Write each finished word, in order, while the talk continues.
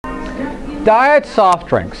Diet soft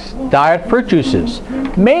drinks, diet fruit juices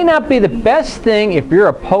may not be the best thing if you're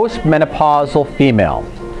a postmenopausal female.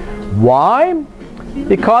 Why?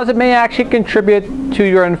 Because it may actually contribute to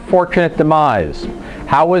your unfortunate demise.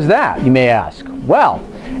 How is that, you may ask? Well,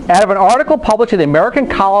 out of an article published in the American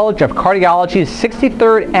College of Cardiology's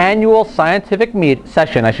 63rd annual scientific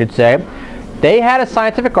session, they had a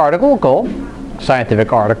scientific article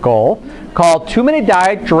called "Too Many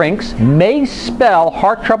Diet Drinks May Spell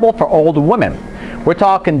Heart Trouble for Old Women." We're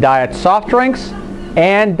talking diet soft drinks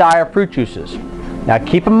and diet fruit juices. Now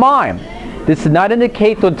keep in mind, this does not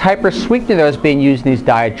indicate the type of sweetener that is being used in these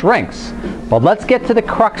diet drinks. But let's get to the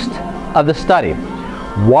crux of the study.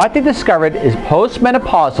 What they discovered is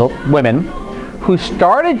postmenopausal women who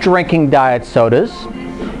started drinking diet sodas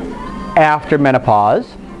after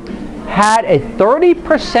menopause had a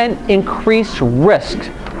 30% increased risk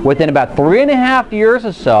within about 3.5 years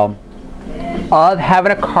or so of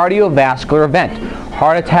having a cardiovascular event.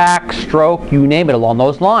 Heart attack, stroke, you name it, along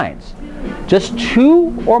those lines. Just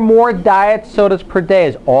 2 or more diet sodas per day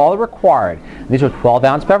is all required. These are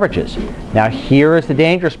 12-ounce beverages. Now here is the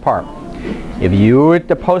dangerous part. If you're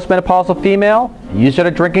the postmenopausal female, and you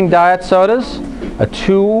started drinking diet sodas, a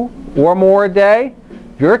 2 or more a day,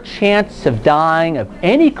 your chance of dying of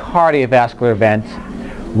any cardiovascular event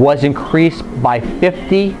was increased by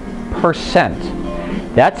 50%.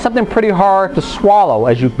 That's something pretty hard to swallow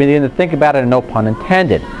as you begin to think about it, and no pun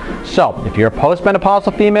intended. So, if you're a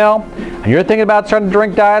postmenopausal female and you're thinking about starting to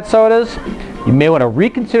drink diet sodas, you may want to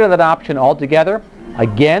reconsider that option altogether.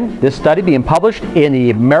 Again, this study being published in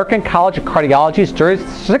the American College of Cardiology's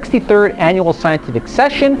 63rd annual scientific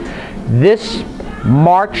session this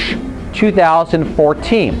March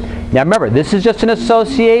 2014. Now remember, this is just an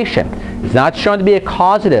association. It's not shown to be a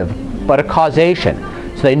causative, but a causation.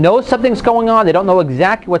 So they know something's going on. They don't know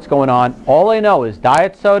exactly what's going on. All they know is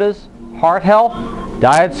diet sodas, heart health,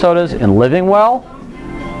 diet sodas, and living well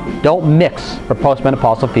don't mix for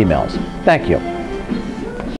postmenopausal females. Thank you.